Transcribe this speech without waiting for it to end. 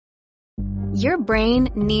Your brain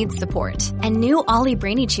needs support, and new Ollie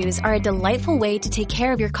Brainy Chews are a delightful way to take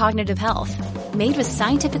care of your cognitive health. Made with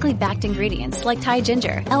scientifically backed ingredients like Thai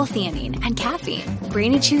ginger, L-theanine, and caffeine,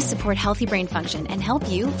 Brainy Chews support healthy brain function and help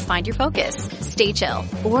you find your focus, stay chill,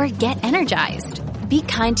 or get energized. Be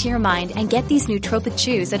kind to your mind and get these nootropic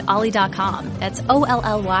chews at Ollie.com. That's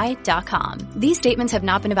OLLY.com. These statements have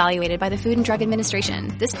not been evaluated by the Food and Drug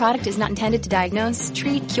Administration. This product is not intended to diagnose,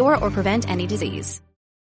 treat, cure, or prevent any disease.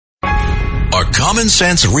 A common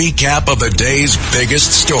sense recap of the day's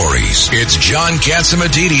biggest stories. It's John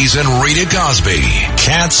Catsimatidis and Rita Cosby.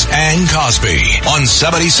 Katz and Cosby on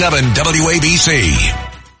 77 WABC.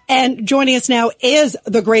 And joining us now is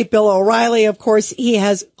the great Bill O'Reilly. Of course, he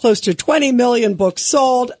has close to 20 million books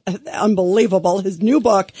sold. Unbelievable. His new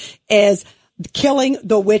book is Killing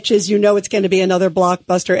the Witches. You know it's going to be another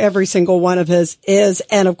blockbuster. Every single one of his is.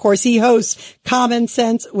 And of course, he hosts Common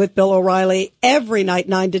Sense with Bill O'Reilly every night,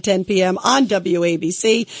 9 to 10 p.m. on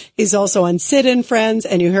WABC. He's also on Sid and Friends,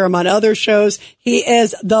 and you hear him on other shows. He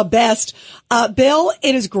is the best. Bill,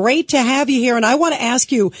 it is great to have you here. And I want to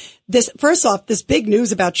ask you this, first off, this big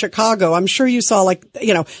news about Chicago. I'm sure you saw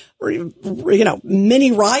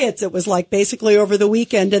mini riots. It was like basically over the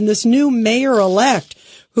weekend, and this new mayor-elect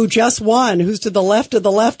who just won, who's to the left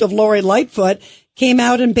of Lori Lightfoot, came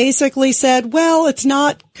out and basically said, well, it's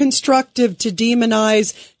not constructive to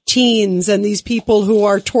demonize teens and these people who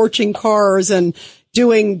are torching cars and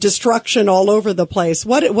doing destruction all over the place.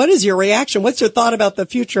 What is your reaction? What's your thought about the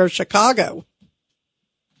future of Chicago?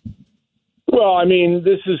 Well, I mean,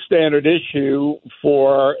 this is standard issue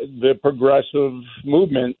for the progressive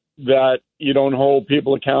movement, that you don't hold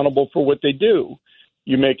people accountable for what they do.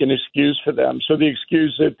 You make an excuse for them. So the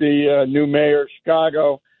excuse that the new mayor of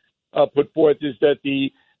Chicago put forth is that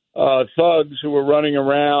the thugs who were running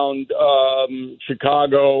around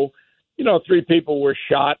Chicago, 3 people were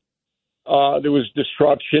shot. There was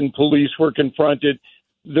destruction. Police were confronted.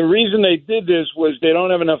 The reason they did this was they don't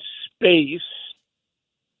have enough space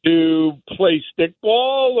to play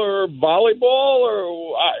stickball or volleyball,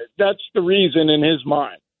 or that's the reason in his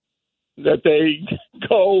mind that they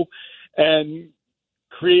go and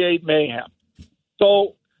create mayhem.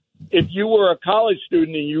 So if you were a college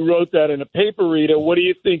student and you wrote that in a paper, Rita, what do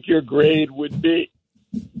you think your grade would be?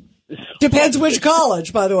 Depends which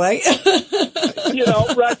college, by the way.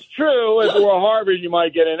 That's true. If it were Harvard, you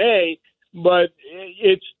might get an A, but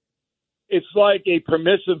it's like a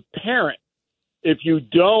permissive parent. If you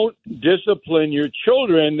don't discipline your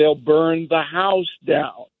children, they'll burn the house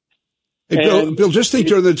down. Hey, Bill, just think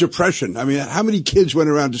during the Depression. I mean, how many kids went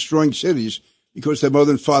around destroying cities because their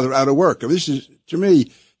mother and father are out of work? I mean, this is, to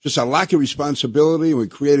me, just a lack of responsibility, and we're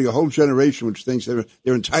creating a whole generation which thinks they're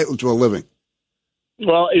entitled to a living.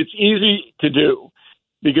 Well, it's easy to do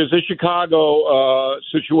because the Chicago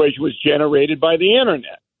situation was generated by the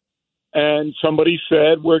Internet. And somebody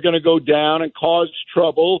said, we're going to go down and cause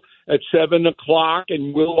trouble at 7 o'clock,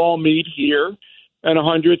 and we'll all meet here. And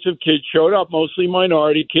hundreds of kids showed up, mostly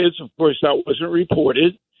minority kids. Of course, that wasn't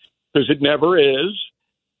reported because it never is.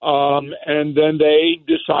 And then they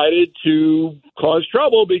decided to cause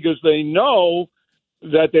trouble because they know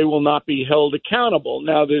that they will not be held accountable.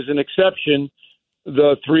 Now, there's an exception.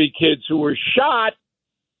 The 3 kids who were shot,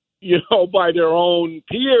 by their own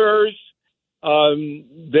peers,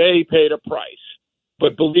 they paid a price.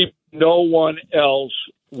 But believe me, no one else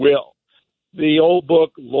will. The old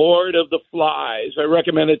book, Lord of the Flies, I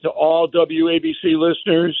recommend it to all WABC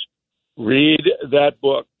listeners. Read that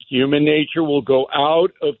book. Human nature will go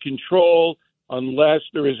out of control unless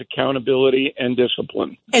there is accountability and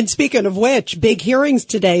discipline. And speaking of which, big hearings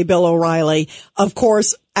today, Bill O'Reilly. Of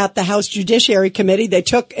course, at the House Judiciary Committee, they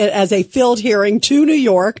took it as a filled hearing to New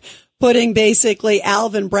York, putting basically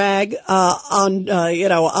Alvin Bragg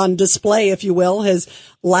on display, if you will, his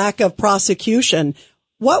lack of prosecution.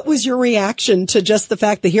 What was your reaction to just the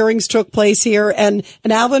fact the hearings took place here and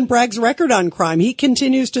Alvin Bragg's record on crime? He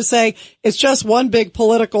continues to say it's just one big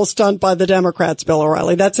political stunt by the Democrats, Bill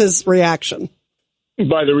O'Reilly. That's his reaction.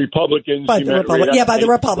 By the Republicans. By the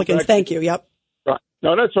Republicans. Thank you. Yep. Right.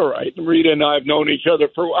 No, that's all right. Rita and I have known each other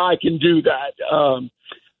I can do that.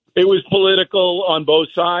 It was political on both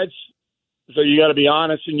sides. So you got to be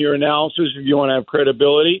honest in your analysis if you want to have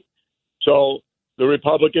credibility. So the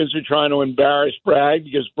Republicans are trying to embarrass Bragg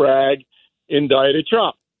because Bragg indicted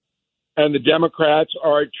Trump. And the Democrats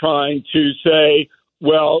are trying to say,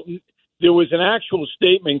 well, there was an actual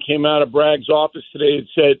statement came out of Bragg's office today that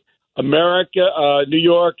said, New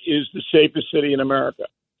York is the safest city in America.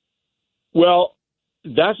 Well,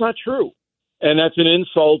 that's not true. And that's an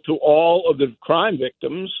insult to all of the crime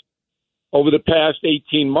victims over the past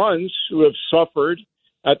 18 months who have suffered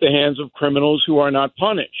at the hands of criminals who are not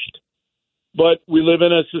punished. But we live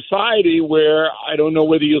in a society where I don't know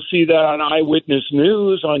whether you'll see that on Eyewitness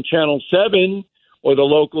News on Channel 7 or the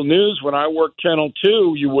local news. When I worked Channel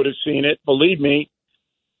 2, you would have seen it, believe me.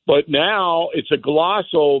 But now it's a gloss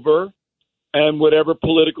over, and whatever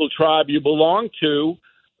political tribe you belong to,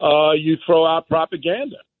 you throw out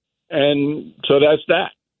propaganda. And so that's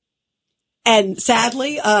that. And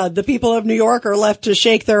sadly, the people of New York are left to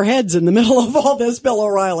shake their heads in the middle of all this, Bill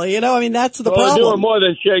O'Reilly. You know, I mean, that's the problem. They're doing more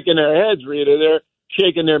than shaking their heads, Rita. They're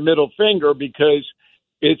shaking their middle finger because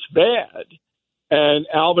it's bad. And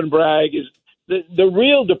Alvin Bragg is the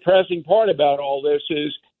real depressing part about all this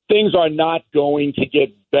is things are not going to get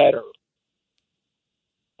better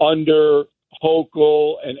under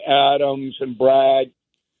Hochul and Adams and Bragg.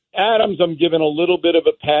 Adams, I'm giving a little bit of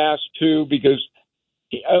a pass to because,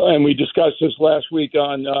 and we discussed this last week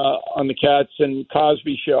on the Katz and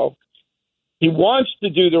Cosby show. He wants to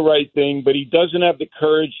do the right thing, but he doesn't have the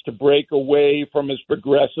courage to break away from his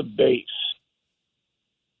progressive base.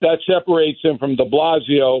 That separates him from de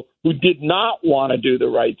Blasio, who did not want to do the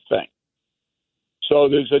right thing. So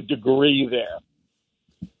there's a degree there.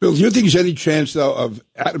 Bill, do you think there's any chance, though, of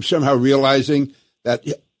Adams somehow realizing that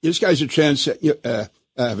this guy's a chance to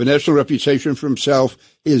have a national reputation for himself?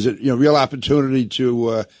 He has a real opportunity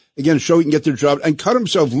to, again, show he can get their job and cut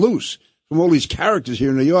himself loose from all these characters here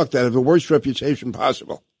in New York that have the worst reputation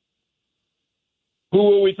possible?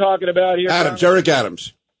 Who are we talking about here? Adams, Eric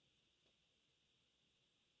Adams.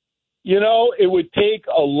 You know, it would take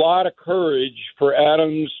a lot of courage for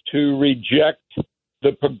Adams to reject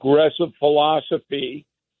the progressive philosophy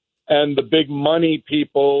and the big money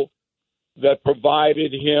people that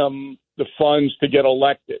provided him the funds to get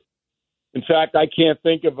elected. In fact, I can't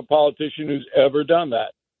think of a politician who's ever done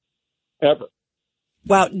that, ever.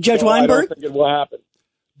 Wow, Judge Weinberg? I don't think it will happen.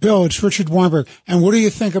 Bill, it's Richard Weinberg. And what do you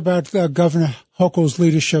think about Governor Hochul's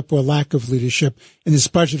leadership or lack of leadership in this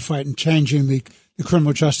budget fight and changing the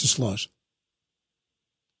criminal justice laws?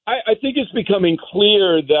 I think it's becoming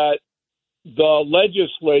clear that the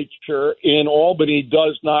legislature in Albany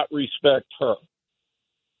does not respect her.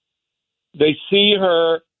 They see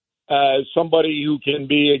her as somebody who can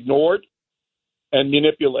be ignored and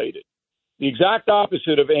manipulated. The exact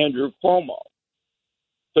opposite of Andrew Cuomo.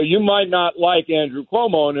 So you might not like Andrew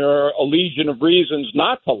Cuomo, and there are a legion of reasons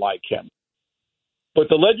not to like him. But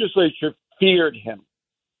the legislature feared him.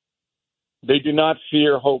 They do not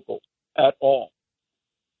fear Hochul at all.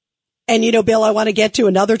 And, Bill, I want to get to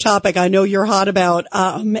another topic I know you're hot about,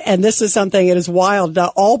 and this is something that is wild.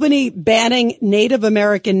 Albany banning Native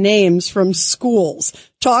American names from schools.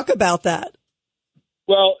 Talk about that.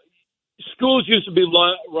 Well, schools used to be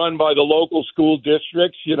run by the local school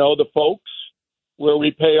districts, the folks, where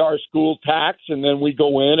we pay our school tax, and then we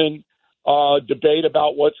go in and debate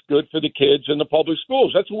about what's good for the kids in the public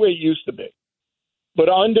schools. That's the way it used to be. But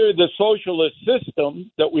under the socialist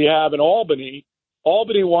system that we have in Albany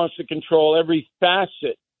wants to control every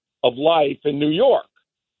facet of life in New York.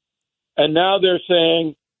 And now they're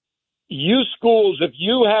saying, you schools, if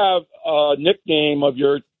you have a nickname of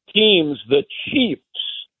your teams, the Chiefs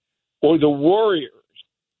or the Warriors,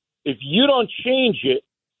 if you don't change it,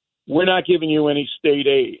 we're not giving you any state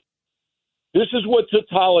aid. This is what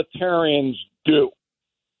totalitarians do.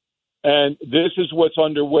 And this is what's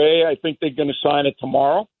underway. I think they're going to sign it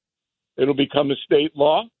tomorrow. It'll become a state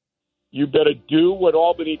law. You better do what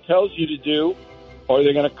Albany tells you to do, or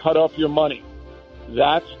they're going to cut off your money.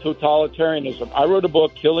 That's totalitarianism. I wrote a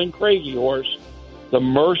book, Killing Crazy Horse, The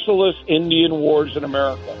Merciless Indian Wars in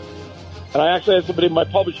America. And I actually had somebody in my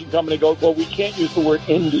publishing company go, well, we can't use the word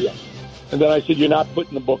Indian. And then I said, you're not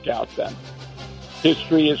putting the book out then.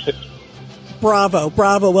 History is history. Bravo,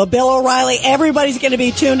 bravo. Well, Bill O'Reilly, everybody's going to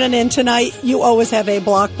be tuning in tonight. You always have a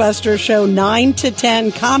blockbuster show, 9 to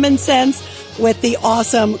 10, Common Sense, with the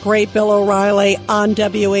awesome, great Bill O'Reilly on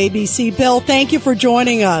WABC. Bill, thank you for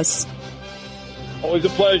joining us. Always a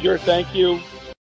pleasure. Thank you.